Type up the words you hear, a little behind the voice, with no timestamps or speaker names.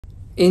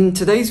In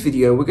today's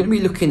video, we're going to be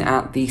looking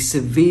at the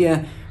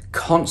severe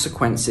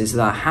consequences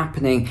that are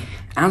happening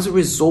as a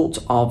result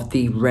of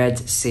the Red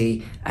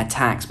Sea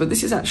attacks. But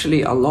this is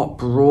actually a lot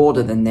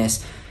broader than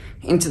this.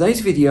 In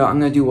today's video,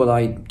 I'm going to do what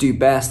I do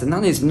best, and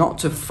that is not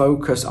to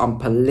focus on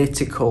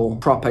political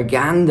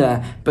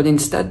propaganda, but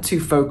instead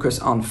to focus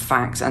on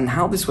facts and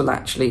how this will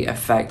actually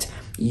affect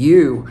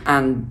you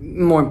and,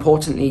 more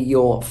importantly,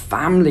 your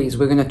families.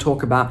 We're going to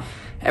talk about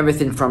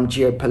everything from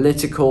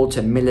geopolitical to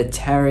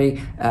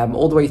military,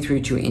 all the way through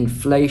to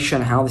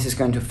inflation, how this is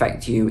going to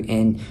affect you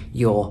in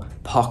your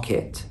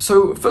pocket.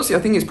 So firstly, I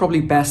think it's probably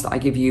best that I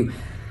give you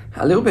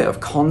a little bit of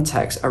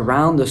context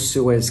around the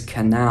Suez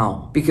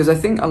Canal, because I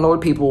think a lot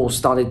of people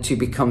started to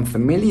become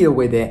familiar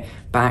with it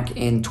back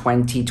in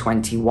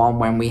 2021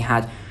 when we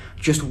had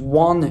just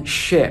one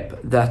ship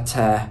that,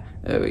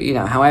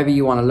 however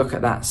you want to look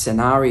at that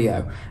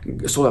scenario,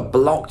 sort of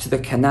blocked the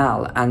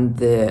canal, and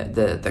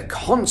the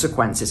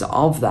consequences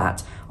of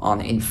that on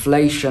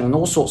inflation and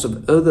all sorts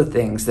of other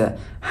things that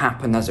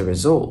happen as a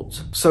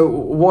result. So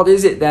what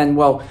is it then?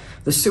 Well,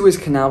 the Suez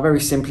Canal,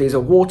 very simply, is a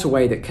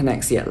waterway that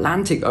connects the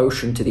Atlantic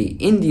Ocean to the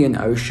Indian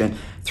Ocean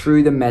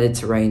through the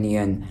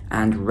Mediterranean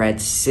and Red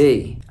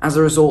Sea. As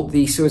a result,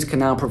 the Suez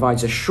Canal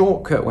provides a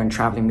shortcut when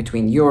traveling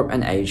between Europe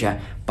and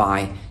Asia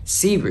by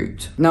sea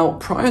route. Now,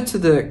 prior to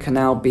the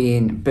canal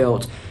being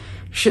built,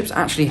 ships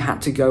actually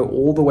had to go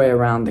all the way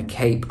around the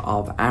Cape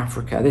of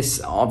Africa. This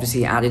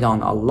obviously added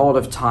on a lot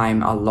of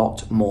time, a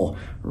lot more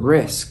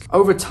risk.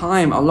 Over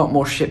time, a lot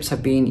more ships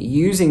have been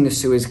using the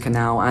Suez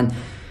Canal, and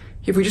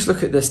if we just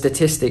look at the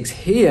statistics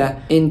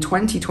here, in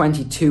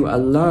 2022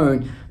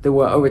 alone, there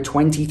were over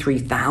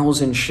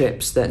 23,000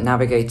 ships that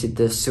navigated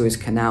the Suez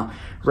Canal,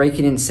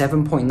 raking in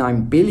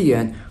 7.9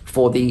 billion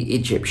for the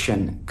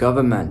Egyptian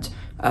government.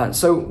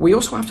 So we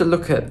also have to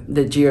look at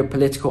the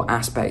geopolitical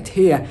aspect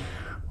here.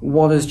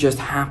 What has just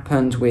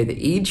happened with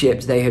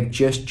Egypt? They have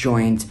just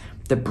joined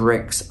the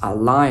BRICS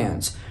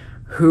alliance.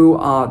 Who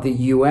are the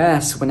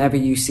US? Whenever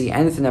you see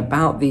anything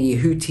about the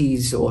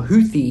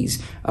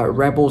Houthis,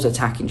 rebels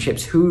attacking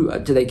ships, who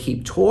do they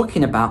keep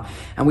talking about?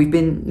 And we've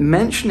been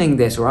mentioning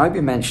this, or I've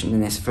been mentioning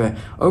this for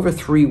over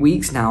 3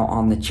 weeks now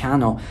on the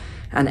channel.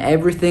 And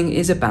everything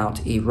is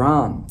about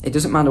Iran. It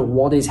doesn't matter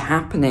what is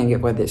happening,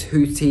 whether it's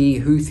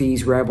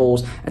Houthis,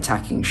 rebels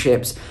attacking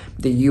ships.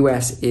 The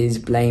US is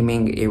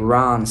blaming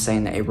Iran,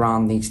 saying that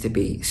Iran needs to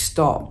be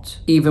stopped.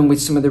 Even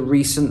with some of the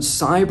recent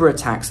cyber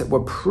attacks that were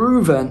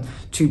proven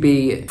to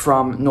be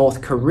from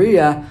North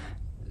Korea,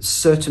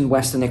 certain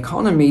Western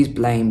economies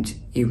blamed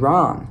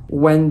Iran.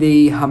 When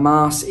the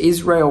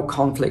Hamas-Israel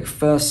conflict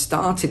first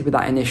started with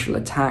that initial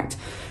attack,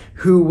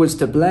 who was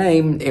to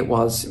blame? It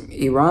was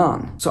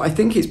Iran. So I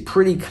think it's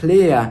pretty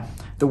clear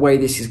the way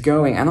this is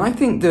going. And I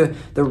think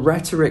the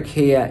rhetoric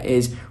here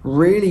is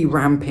really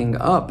ramping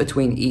up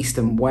between East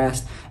and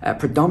West,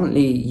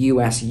 predominantly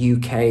US,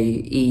 UK,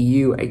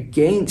 EU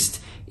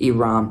against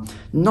Iran,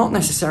 not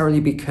necessarily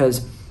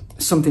because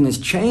something has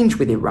changed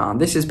with Iran.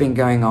 This has been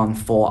going on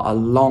for a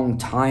long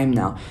time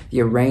now. The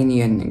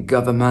Iranian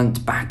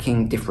government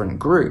backing different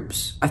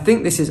groups. I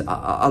think this is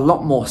a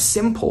lot more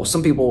simple.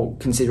 Some people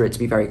consider it to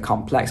be very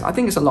complex. I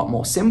think it's a lot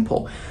more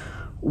simple.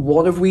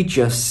 What have we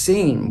just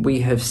seen?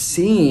 We have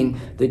seen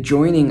the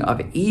joining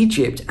of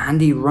Egypt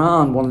and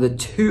Iran, one of the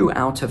 2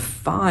 out of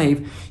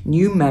 5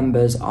 new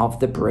members of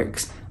the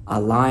BRICS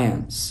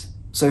alliance.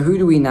 So who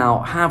do we now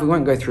have? We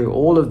won't go through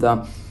all of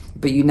them,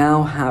 but you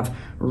now have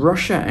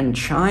Russia and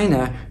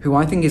China, who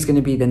I think is going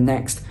to be the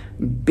next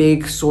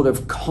big sort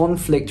of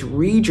conflict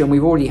region. We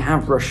already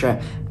have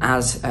Russia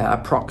as a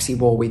proxy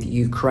war with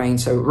Ukraine.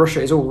 So Russia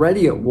is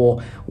already at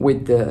war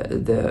with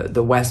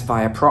the West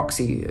via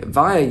proxy,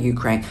 via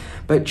Ukraine.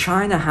 But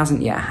China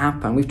hasn't yet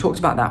happened. We've talked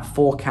about that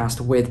forecast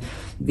with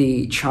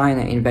the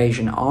China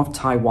invasion of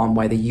Taiwan,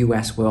 where the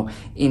US will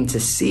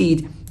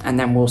intercede, and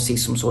then we'll see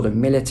some sort of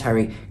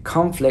military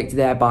conflict,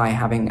 thereby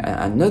having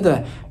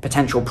another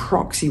potential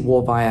proxy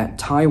war via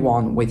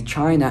Taiwan with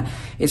China.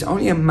 It's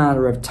only a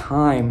matter of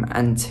time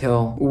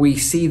until we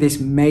see this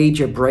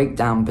major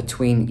breakdown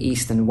between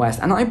East and West.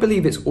 And I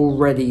believe it's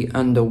already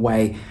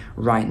underway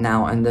right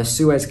now. And the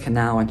Suez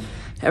Canal and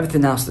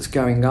everything else that's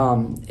going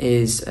on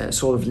is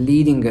sort of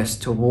leading us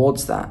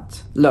towards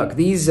that. Look,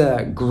 these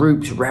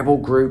groups, rebel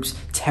groups,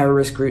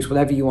 terrorist groups,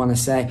 whatever you want to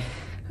say,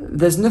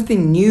 there's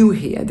nothing new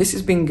here. This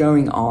has been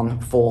going on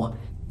for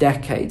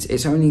decades.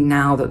 It's only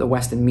now that the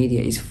Western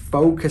media is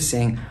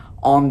focusing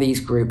on these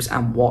groups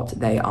and what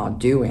they are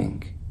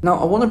doing. Now,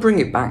 I want to bring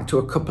it back to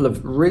a couple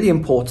of really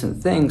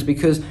important things,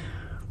 because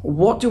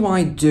what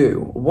do?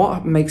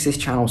 What makes this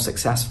channel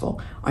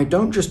successful? I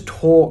don't just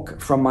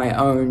talk from my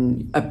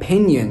own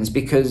opinions,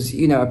 because,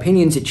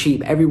 opinions are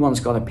cheap.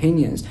 Everyone's got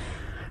opinions.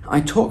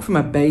 I talk from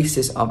a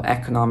basis of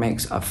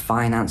economics, of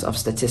finance, of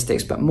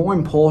statistics, but more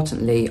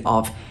importantly,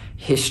 of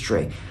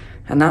history.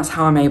 And that's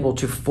how I'm able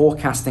to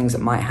forecast things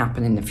that might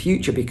happen in the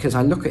future, because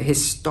I look at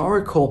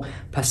historical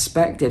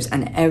perspectives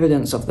and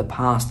evidence of the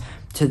past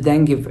to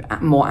then give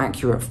more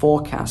accurate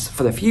forecasts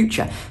for the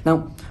future.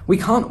 Now, we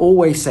can't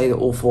always say that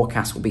all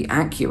forecasts will be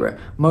accurate.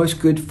 Most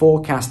good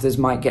forecasters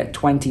might get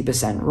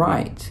 20%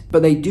 right,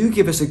 but they do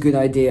give us a good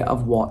idea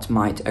of what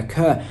might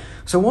occur.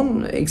 So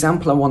one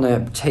example I want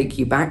to take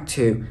you back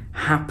to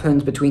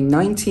happened between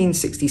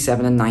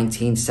 1967 and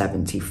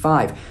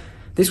 1975.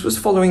 This was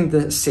following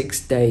the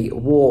Six-Day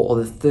War, or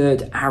the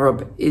Third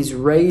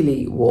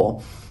Arab-Israeli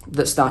War,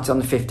 that started on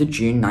the 5th of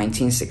June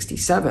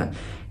 1967.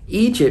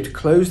 Egypt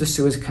closed the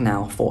Suez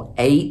Canal for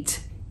 8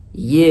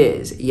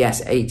 years.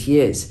 Yes, 8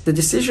 years. The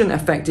decision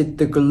affected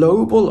the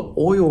global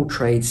oil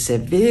trade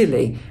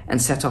severely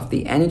and set off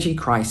the energy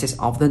crisis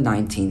of the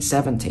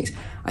 1970s.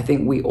 I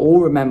think we all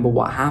remember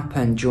what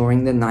happened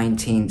during the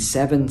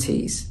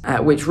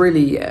 1970s, which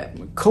really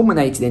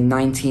culminated in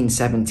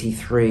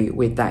 1973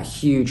 with that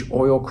huge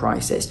oil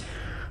crisis.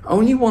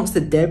 Only once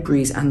the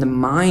debris and the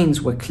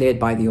mines were cleared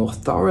by the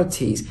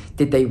authorities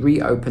did they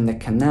reopen the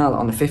canal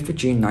on the 5th of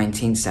June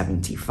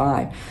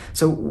 1975.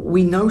 So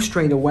we know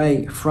straight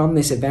away from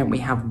this event we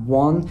have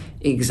one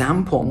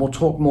example, and we'll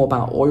talk more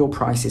about oil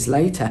prices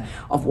later,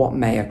 of what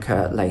may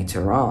occur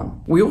later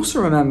on. We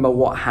also remember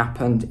what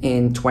happened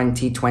in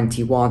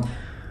 2021,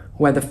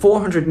 where the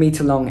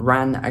 400-meter long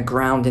ran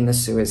aground in the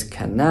Suez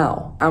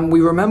Canal. And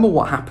we remember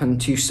what happened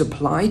to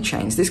supply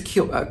chains. This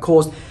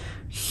caused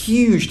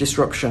huge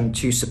disruption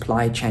to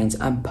supply chains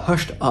and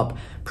pushed up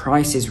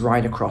prices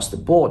right across the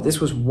board. This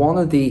was one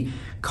of the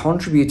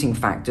contributing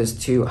factors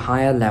to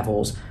higher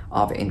levels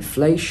of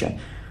inflation.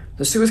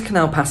 The Suez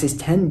Canal passes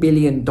 $10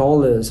 billion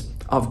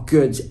of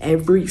goods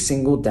every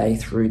single day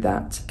through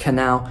that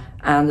canal,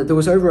 and there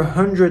was over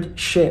 100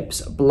 ships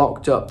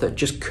blocked up that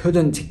just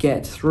couldn't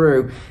get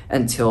through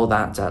until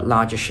that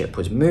larger ship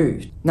was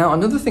moved. Now,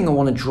 another thing I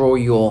want to draw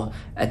your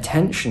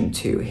attention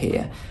to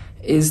here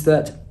is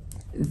that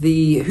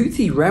the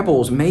Houthi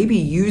rebels may be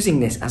using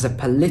this as a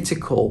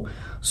political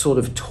sort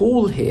of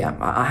tool here.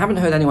 I haven't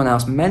heard anyone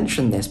else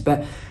mention this,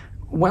 but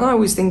when I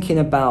was thinking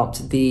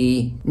about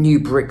the new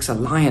BRICS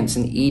alliance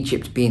and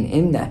Egypt being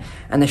in there,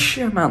 and the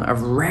sheer amount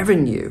of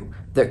revenue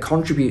that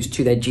contributes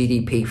to their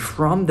GDP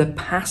from the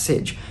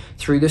passage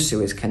through the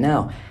Suez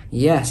Canal,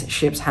 yes,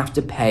 ships have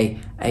to pay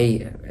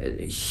a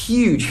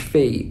huge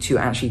fee to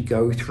actually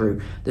go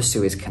through the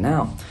Suez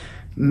Canal.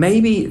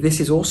 Maybe this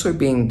is also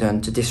being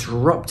done to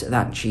disrupt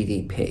that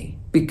GDP,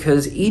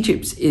 because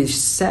Egypt is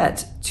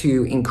set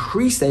to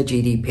increase their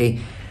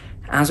GDP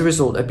as a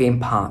result of being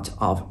part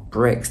of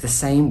BRICS. The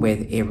same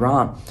with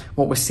Iran.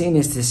 What we're seeing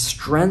is this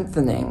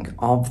strengthening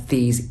of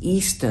these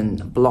eastern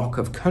bloc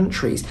of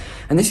countries.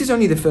 And this is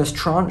only the first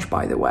tranche,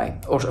 by the way,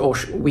 or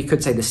we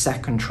could say the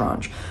second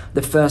tranche.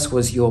 The first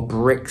was your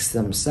BRICS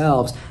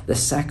themselves. The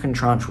second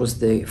tranche was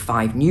the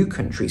 5 new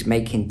countries,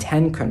 making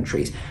 10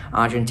 countries.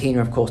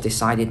 Argentina, of course,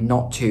 decided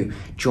not to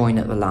join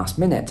at the last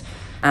minute.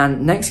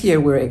 And next year,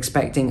 we're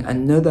expecting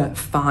another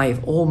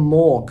 5 or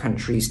more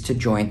countries to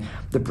join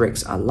the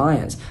BRICS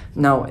alliance.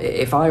 Now,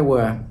 if I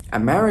were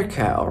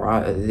America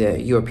or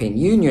the European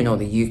Union or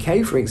the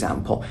UK, for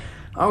example,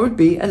 I would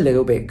be a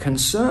little bit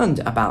concerned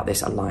about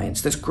this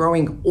alliance that's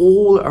growing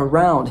all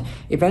around.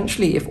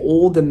 Eventually, if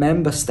all the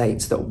member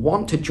states that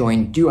want to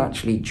join do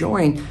actually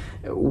join,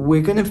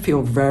 we're going to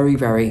feel very,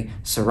 very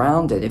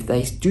surrounded. If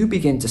they do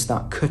begin to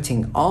start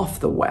cutting off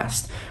the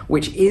West,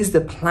 which is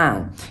the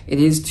plan, it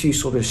is to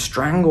sort of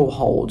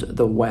stranglehold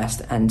the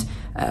West and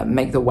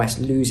make the West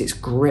lose its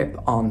grip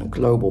on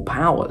global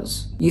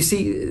powers. You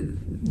see,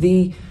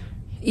 the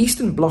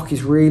Eastern Bloc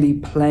is really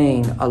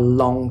playing a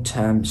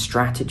long-term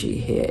strategy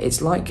here.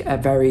 It's like a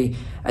very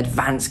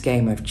advanced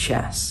game of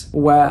chess,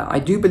 where I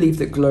do believe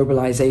that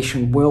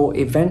globalization will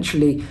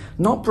eventually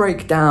not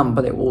break down,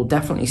 but it will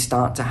definitely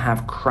start to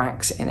have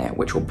cracks in it,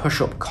 which will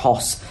push up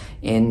costs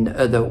in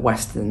other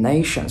Western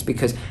nations,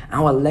 because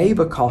our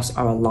labor costs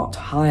are a lot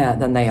higher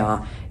than they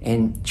are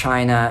in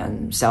China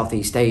and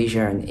Southeast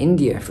Asia and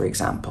India, for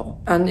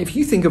example. And if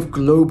you think of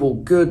global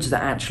goods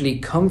that actually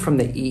come from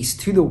the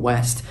East to the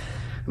West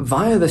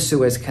via the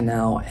Suez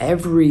Canal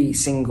every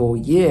single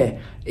year,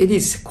 it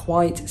is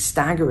quite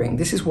staggering.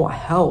 This is what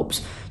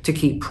helps to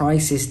keep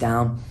prices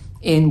down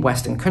in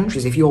Western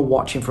countries. If you're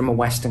watching from a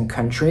Western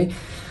country,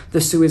 the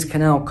Suez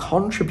Canal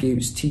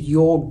contributes to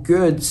your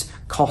goods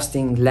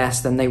costing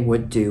less than they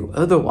would do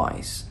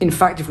otherwise. In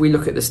fact, if we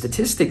look at the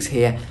statistics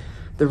here,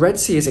 the Red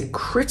Sea is a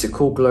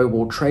critical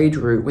global trade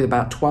route with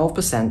about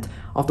 12%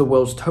 of the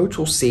world's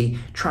total sea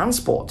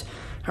transport.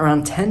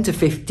 Around 10 to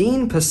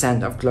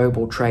 15% of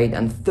global trade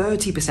and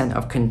 30%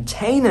 of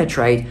container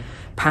trade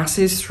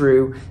passes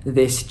through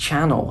this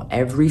channel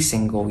every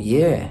single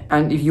year.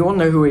 And if you want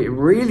to know who it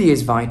really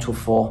is vital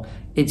for,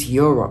 it's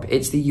Europe.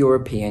 It's the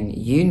European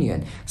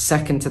Union.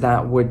 Second to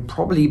that would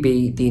probably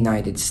be the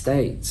United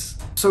States.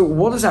 So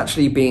what has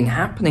actually been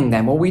happening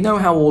then? Well, we know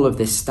how all of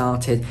this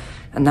started.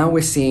 And now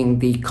we're seeing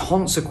the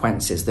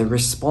consequences, the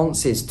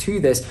responses to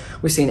this.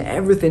 We're seeing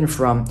everything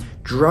from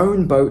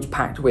drone boats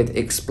packed with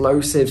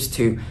explosives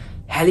to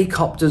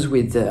helicopters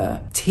with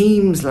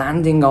teams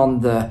landing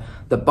on the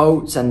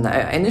boats. And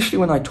initially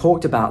when I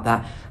talked about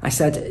that, I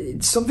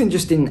said something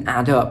just didn't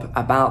add up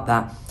about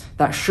that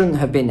that shouldn't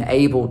have been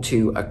able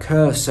to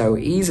occur so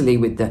easily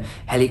with the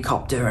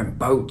helicopter and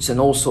boats and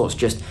all sorts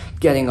just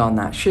getting on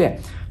that ship.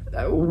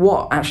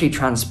 What actually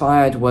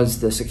transpired was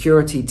the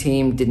security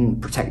team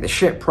didn't protect the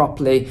ship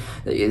properly.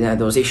 There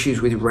was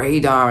issues with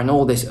radar and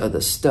all this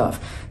other stuff.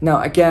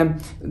 Now,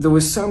 again, there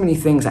was so many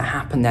things that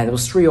happened there. There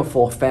was 3 or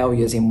 4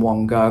 failures in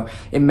one go.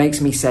 It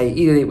makes me say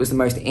either it was the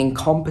most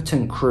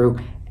incompetent crew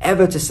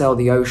ever to sail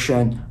the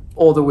ocean,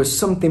 or there was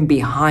something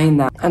behind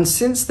that. And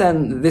since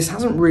then, this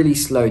hasn't really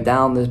slowed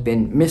down. There's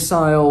been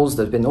missiles,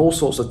 there's been all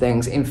sorts of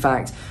things. In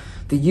fact,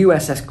 the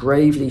USS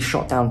Gravely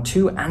shot down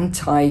 2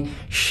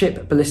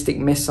 anti-ship ballistic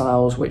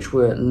missiles which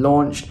were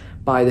launched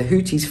by the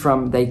Houthis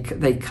from,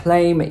 they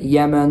claim,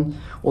 Yemen,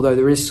 although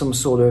there is some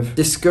sort of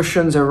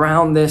discussions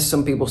around this.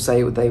 Some people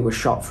say they were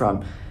shot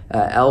from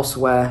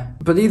elsewhere.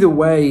 But either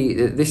way,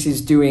 this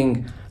is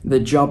doing the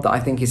job that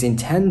I think is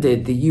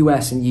intended. The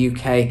US and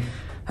UK,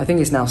 I think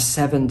it's now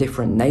 7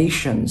 different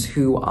nations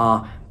who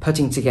are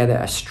putting together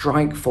a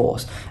strike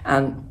force.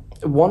 And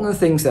one of the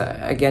things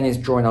that, again, is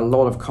drawing a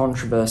lot of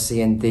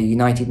controversy, and the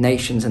United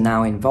Nations are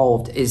now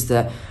involved, is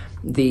that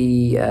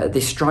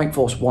this strike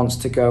force wants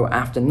to go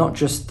after not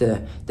just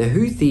the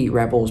Houthi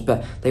rebels,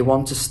 but they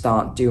want to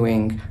start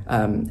doing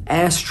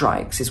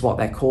airstrikes, is what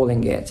they're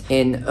calling it,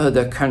 in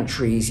other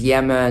countries,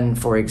 Yemen,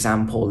 for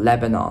example,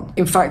 Lebanon.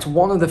 In fact,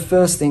 one of the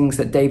first things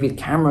that David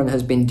Cameron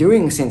has been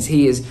doing since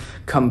he has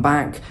come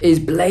back is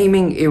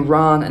blaming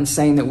Iran and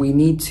saying that we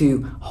need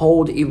to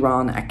hold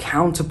Iran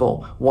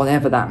accountable,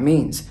 whatever that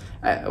means.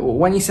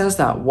 When he says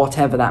that,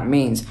 whatever that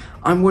means,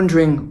 I'm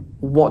wondering,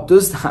 what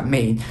does that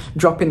mean?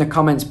 Drop in the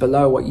comments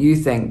below what you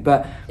think,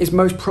 but it's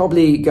most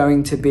probably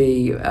going to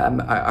be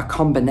a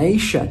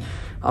combination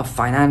of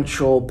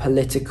financial,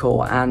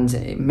 political,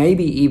 and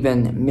maybe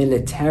even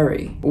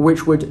military,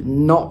 which would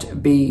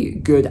not be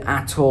good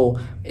at all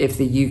if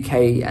the UK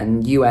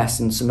and US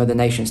and some other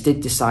nations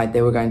did decide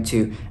they were going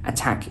to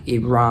attack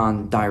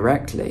Iran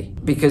directly,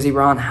 because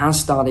Iran has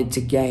started to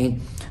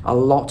gain a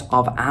lot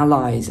of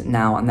allies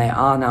now, and they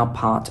are now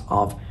part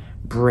of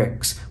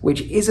BRICS,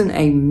 which isn't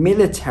a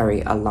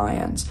military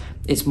alliance,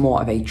 it's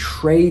more of a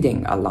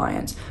trading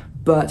alliance.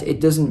 But it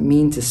doesn't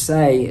mean to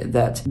say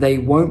that they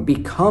won't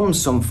become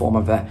some form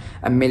of a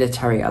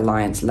military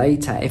alliance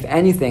later. If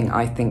anything,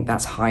 I think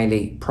that's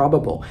highly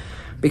probable.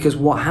 Because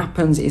what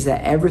happens is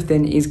that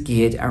everything is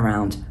geared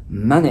around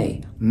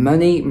money.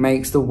 Money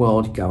makes the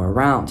world go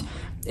around.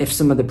 If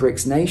some of the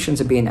BRICS nations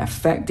are being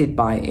affected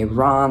by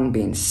Iran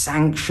being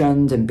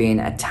sanctioned and being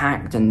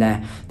attacked and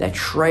their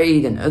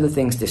trade and other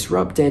things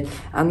disrupted,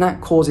 and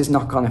that causes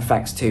knock-on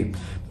effects to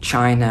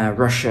China,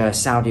 Russia,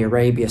 Saudi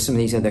Arabia, some of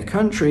these other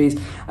countries,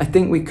 I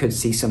think we could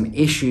see some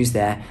issues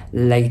there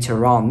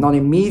later on. Not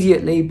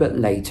immediately, but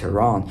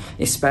later on,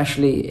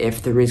 especially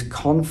if there is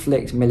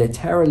conflict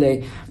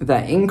militarily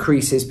that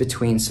increases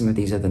between some of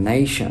these other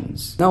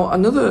nations. Now,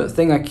 another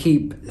thing I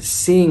keep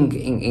seeing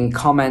in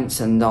comments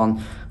and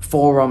on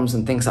forums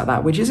and things like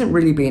that, which isn't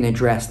really being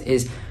addressed,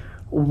 is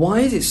why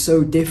is it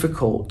so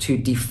difficult to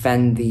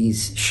defend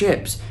these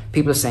ships?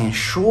 People are saying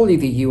surely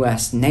the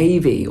US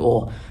Navy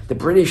or the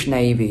British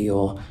Navy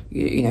or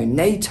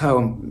NATO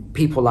and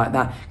people like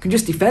that can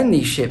just defend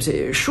these ships.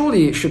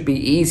 Surely it should be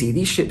easy.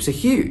 These ships are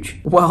huge.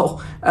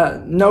 Well,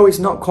 no, it's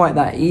not quite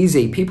that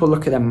easy. People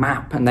look at a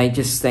map and they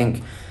just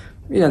think,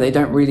 they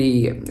don't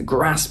really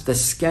grasp the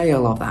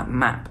scale of that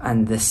map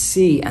and the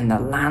sea and the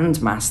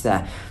land mass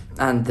there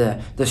and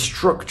the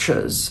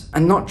structures.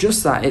 And not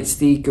just that, it's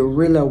the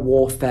guerrilla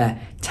warfare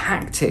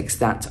tactics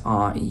that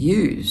are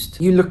used.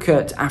 You look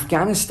at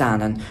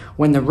Afghanistan, and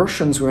when the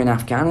Russians were in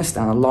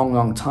Afghanistan a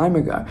long time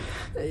ago,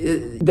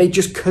 they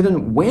just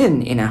couldn't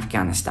win in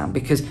Afghanistan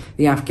because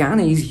the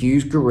Afghanis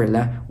used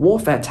guerrilla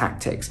warfare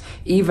tactics.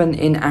 Even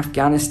in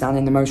Afghanistan,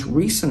 in the most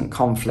recent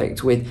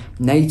conflict with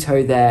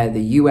NATO there,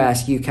 the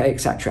US, UK,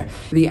 etc.,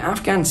 the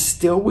Afghans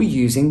still were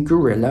using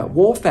guerrilla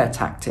warfare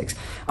tactics.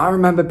 I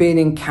remember being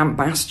in Camp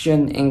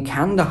Bastion in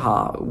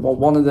Kandahar,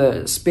 one of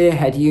the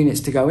spearhead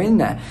units to go in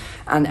there,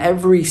 and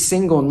every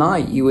single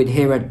night you would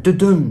hear a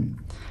dudun,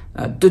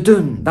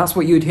 dudun. That's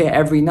what you would hear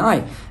every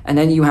night. And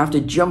then you have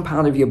to jump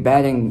out of your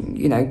bed and,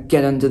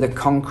 get under the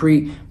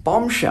concrete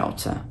bomb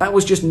shelter. That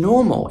was just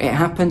normal. It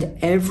happened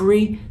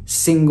every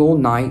single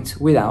night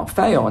without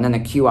fail. And then the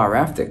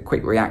QRF, the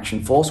Quick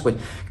Reaction Force, would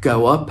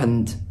go up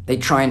and they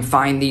try and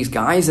find these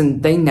guys,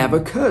 and they never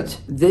could.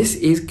 This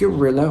is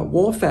guerrilla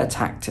warfare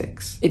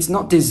tactics. It's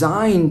not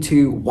designed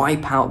to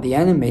wipe out the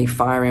enemy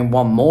firing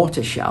one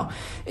mortar shell.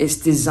 It's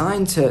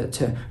designed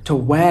to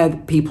wear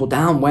people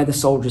down, wear the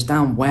soldiers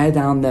down, wear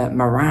down their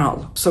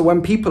morale. So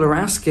when people are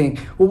asking,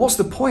 well, what's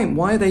the point?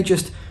 Why are they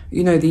just,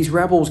 these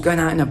rebels going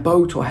out in a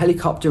boat or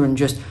helicopter and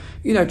just,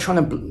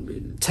 trying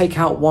to take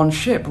out one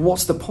ship?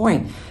 What's the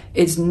point?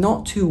 It's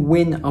not to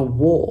win a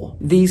war.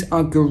 These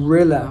are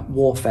guerrilla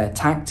warfare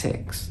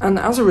tactics. And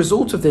as a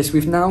result of this,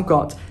 we've now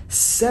got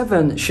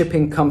 7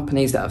 shipping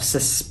companies that have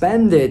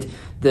suspended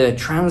the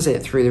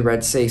transit through the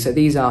Red Sea. So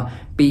these are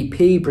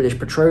BP, British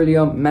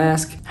Petroleum,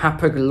 Maersk,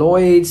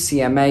 Hapag-Lloyd,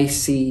 CMA,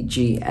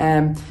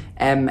 CGM,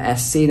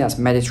 MSC, that's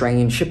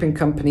Mediterranean Shipping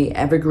Company,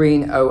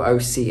 Evergreen,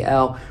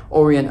 OOCL,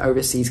 Orient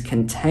Overseas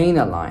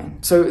Container Line.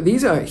 So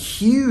these are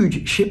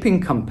huge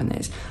shipping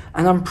companies,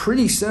 and I'm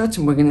pretty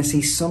certain we're going to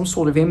see some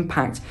sort of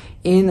impact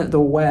in the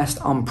West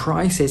on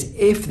prices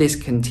if this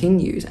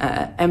continues.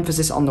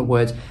 Emphasis on the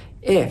word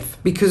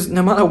if, because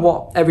no matter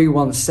what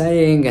everyone's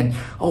saying, and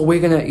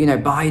we're gonna,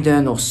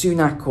 Biden or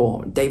Sunak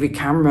or David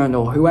Cameron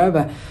or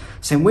whoever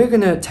saying we're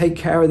gonna take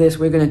care of this,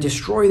 we're gonna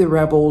destroy the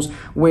rebels,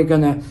 we're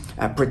gonna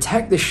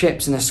protect the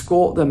ships and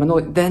escort them, and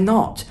all, they're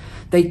not.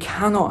 They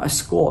cannot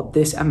escort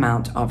this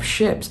amount of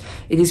ships.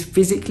 It is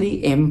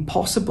physically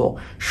impossible.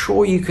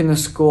 Sure, you can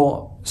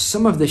escort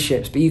some of the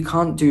ships, but you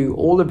can't do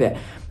all of it.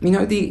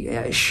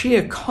 The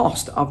sheer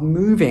cost of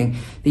moving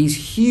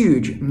these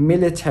huge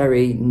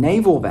military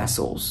naval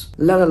vessels,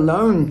 let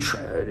alone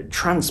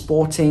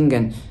transporting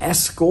and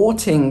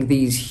escorting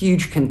these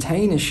huge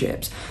container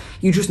ships,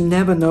 you just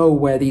never know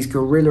where these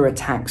guerrilla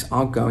attacks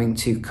are going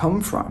to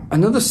come from.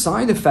 Another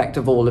side effect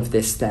of all of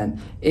this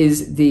then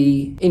is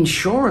the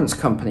insurance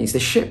companies. The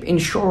ship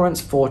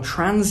insurance for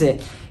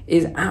transit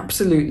is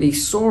absolutely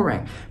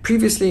soaring.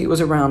 Previously, it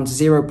was around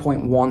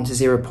 0.1 to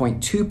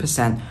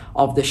 0.2%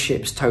 of the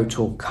ship's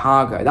total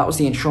cargo. That was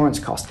the insurance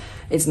cost.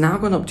 It's now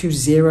gone up to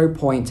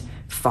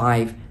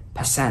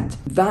 0.5%.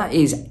 That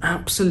is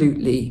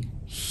absolutely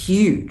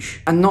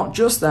huge. And not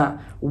just that,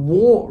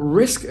 war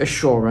risk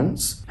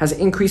assurance has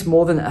increased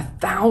more than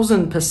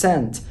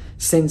 1,000%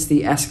 since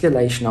the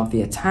escalation of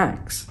the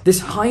attacks. This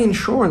high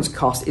insurance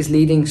cost is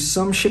leading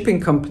some shipping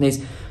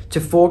companies to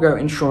forego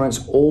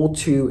insurance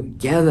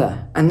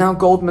altogether. And now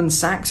Goldman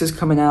Sachs is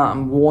coming out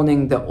and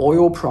warning that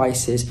oil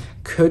prices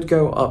could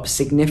go up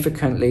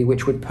significantly,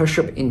 which would push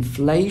up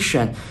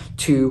inflation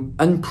to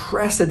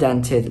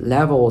unprecedented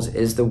levels,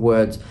 is the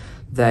word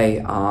they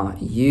are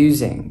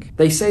using.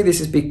 They say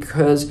this is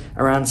because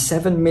around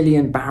 7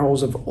 million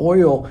barrels of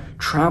oil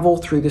travel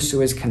through the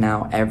Suez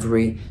Canal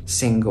every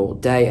single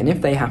day. And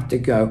if they have to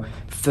go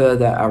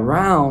further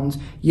around,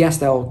 yes,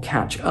 they'll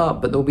catch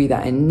up, but there'll be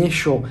that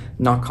initial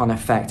knock-on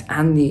effect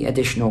and the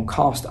additional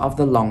cost of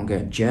the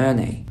longer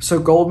journey. So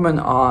Goldman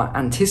are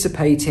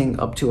anticipating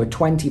up to a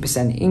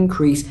 20%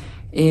 increase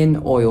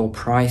in oil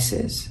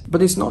prices.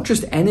 But it's not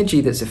just energy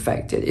that's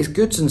affected, it's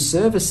goods and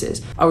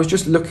services. I was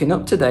just looking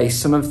up today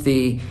some of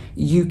the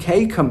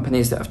UK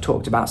companies that have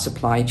talked about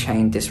supply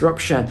chain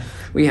disruption.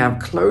 We have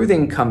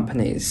clothing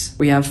companies,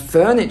 we have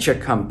furniture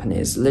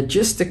companies,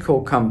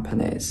 logistical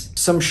companies.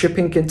 Some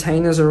shipping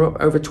containers are up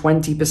over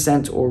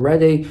 20%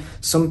 already.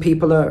 Some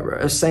people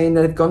are saying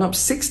they've gone up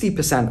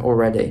 60%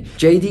 already.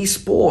 JD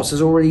Sports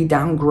has already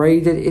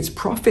downgraded its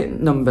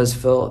profit numbers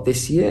for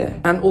this year.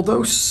 And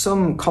although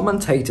some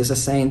commentators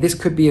are saying this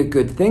could be a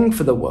good thing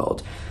for the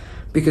world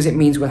because it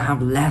means we'll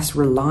have less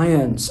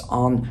reliance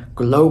on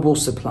global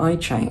supply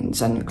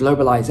chains and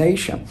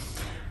globalization.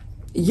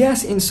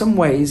 Yes, in some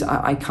ways,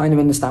 I kind of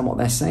understand what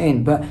they're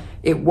saying, but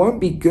it won't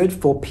be good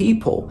for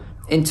people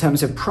in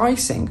terms of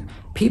pricing.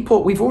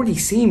 We've already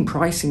seen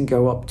pricing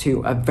go up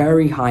to a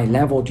very high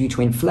level due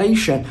to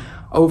inflation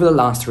over the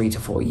last 3 to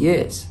 4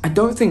 years. I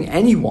don't think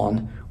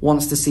anyone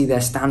wants to see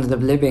their standard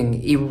of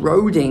living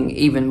eroding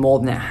even more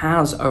than it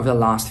has over the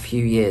last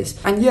few years.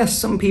 And yes,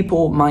 some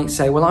people might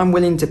say, well, I'm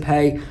willing to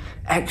pay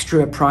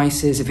extra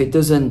prices if it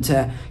doesn't,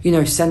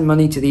 send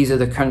money to these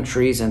other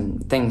countries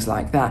and things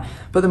like that.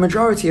 But the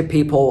majority of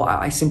people,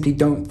 I simply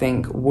don't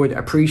think would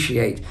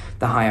appreciate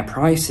the higher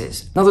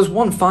prices. Now, there's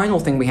one final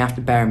thing we have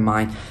to bear in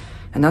mind,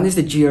 and that is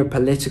the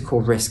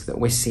geopolitical risk that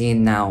we're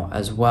seeing now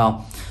as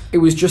well. It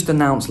was just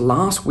announced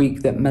last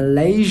week that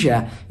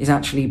Malaysia is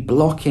actually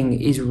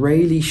blocking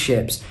Israeli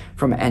ships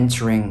from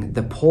entering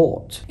the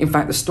port. In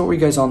fact, the story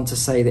goes on to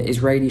say that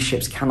Israeli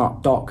ships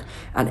cannot dock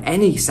at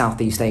any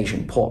Southeast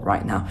Asian port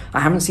right now.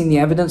 I haven't seen the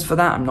evidence for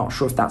that. I'm not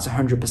sure if that's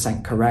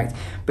 100% correct,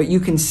 but you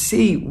can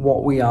see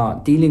what we are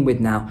dealing with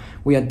now.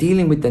 We are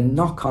dealing with the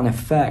knock-on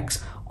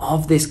effects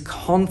of this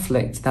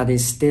conflict that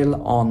is still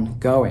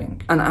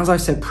ongoing. And as I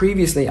said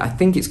previously, I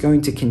think it's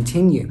going to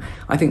continue.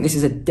 I think this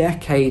is a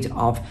decade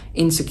of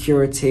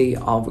insecurity,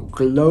 of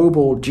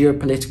global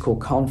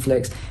geopolitical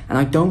conflicts, and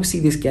I don't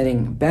see this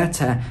getting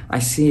better. I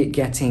see it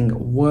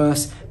getting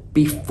worse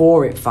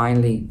before it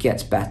finally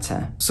gets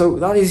better. So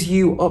that is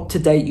you up to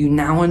date. You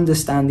now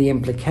understand the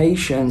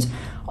implications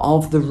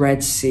of the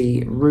Red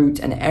Sea route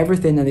and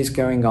everything that is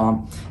going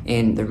on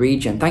in the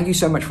region. Thank you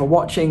so much for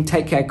watching.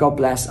 Take care. God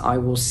bless. I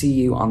will see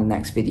you on the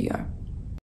next video.